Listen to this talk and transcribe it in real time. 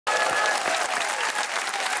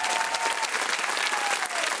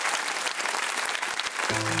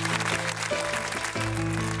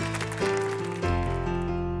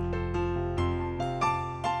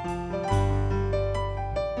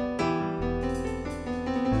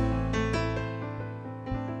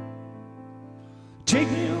Take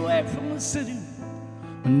me away from the city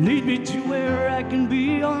and lead me to where I can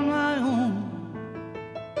be on my own.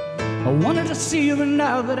 I wanted to see you, and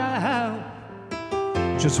now that I have,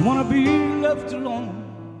 just want to be left alone.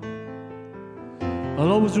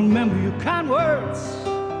 I'll always remember your kind words,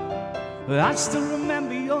 I still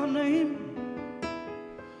remember your name.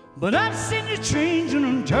 But I've seen you changing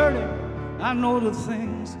and turning, I know that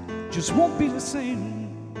things just won't be the same.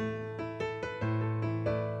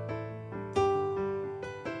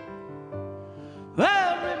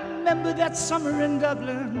 I remember that summer in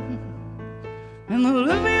Dublin, and the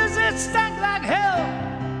liveries that stank like hell,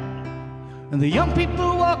 and the young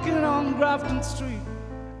people walking on Grafton Street,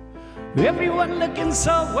 everyone looking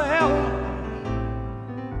so well.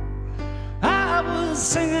 I was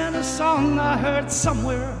singing a song I heard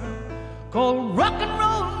somewhere called Rock and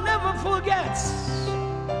Roll Never Forgets,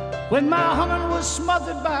 when my humming was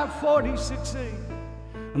smothered by a 46A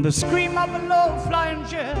and the scream of a low-flying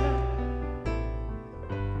jet.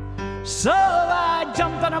 So I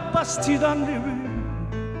jumped on a bus to Dublin,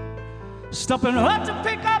 stopping hard to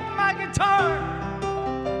pick up my guitar,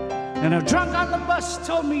 and a drunk on the bus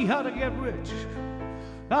told me how to get rich.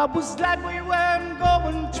 I was glad we weren't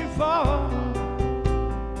going too far.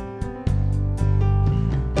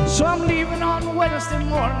 So I'm leaving on Wednesday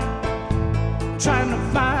morning, trying to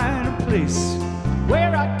find a place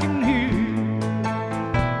where I can hear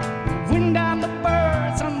the wind and the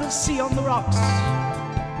birds and the sea on the rocks.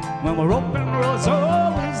 When we're open roads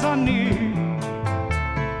always are near,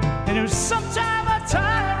 and there's sometime I'm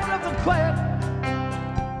tired of the quiet,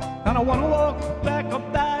 and I want to walk back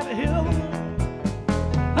up that hill.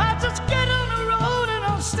 I'll just get on the road and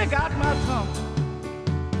I'll stick out my thumb,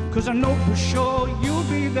 'cause I know for sure you'll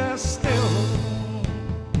be there still.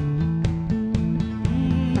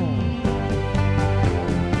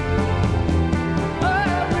 I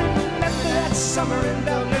remember that summer in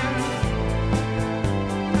Dublin,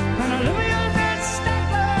 and Olivia that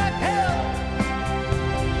stank like hell,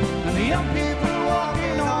 and the young people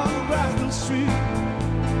walking on Grafton Street,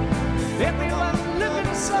 everyone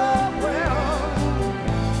living so well.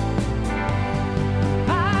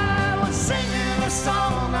 I was singing a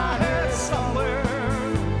song I heard somewhere,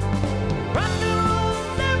 rock and roll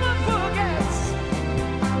never forgets,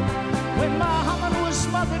 when my humming was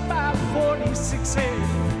smothered by a 46A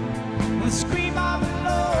and the scream of a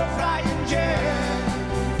low-flying jet.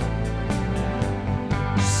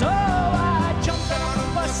 So I jumped on a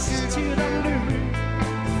bus to Dublin,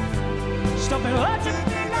 stopping hard to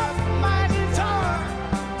pick up my guitar,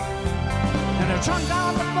 and a drunk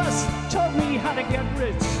on the bus told me how to get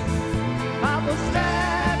rich. I was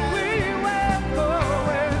glad we weren't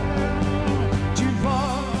going too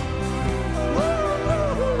far.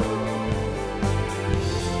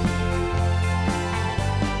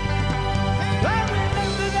 I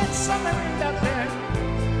remember that summer in Dublin,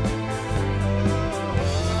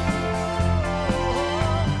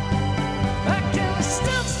 I can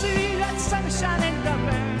still see that sunshine in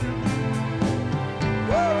Dublin.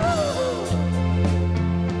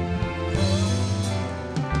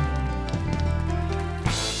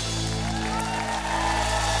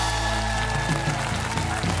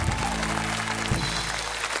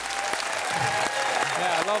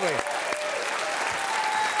 Lovely.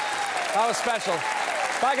 That was special.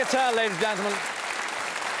 Bagatelle, ladies and gentlemen.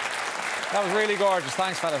 That was really gorgeous.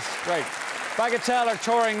 Thanks, fellas. Great. Bagatelle are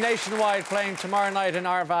touring nationwide, playing tomorrow night in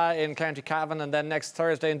Arva in County Cavan, and then next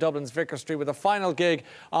Thursday in Dublin's Vicar Street, with a final gig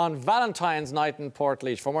on Valentine's night in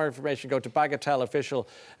Portlaoise. For more information, go to Bagatelle Official.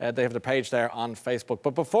 They have the page there on Facebook.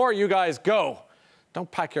 But before you guys go, don't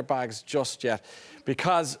pack your bags just yet,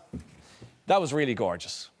 because that was really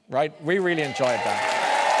gorgeous, right? We really enjoyed that.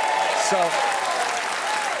 So,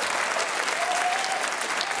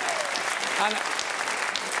 and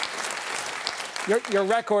your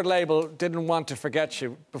record label didn't want to forget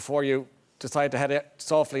you before you decided to head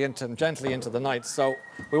softly and gently into the night. So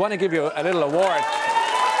we want to give you a little award.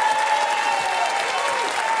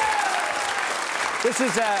 This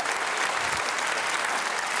is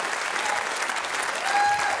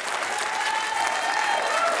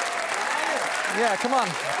yeah, come on,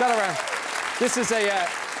 got around. This is a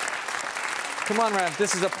come on, Rev.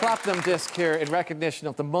 This is a platinum disc here in recognition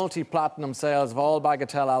of the multi-platinum sales of all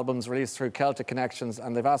Bagatelle albums released through Celtic Connections,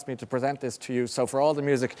 and they've asked me to present this to you. So for all the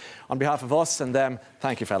music, on behalf of us and them,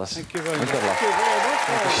 thank you, fellas. Thank you very much. Good luck. Thank you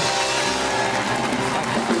very much.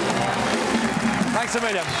 Thanks a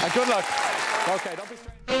million, and good luck. OK, don't be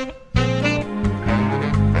strange.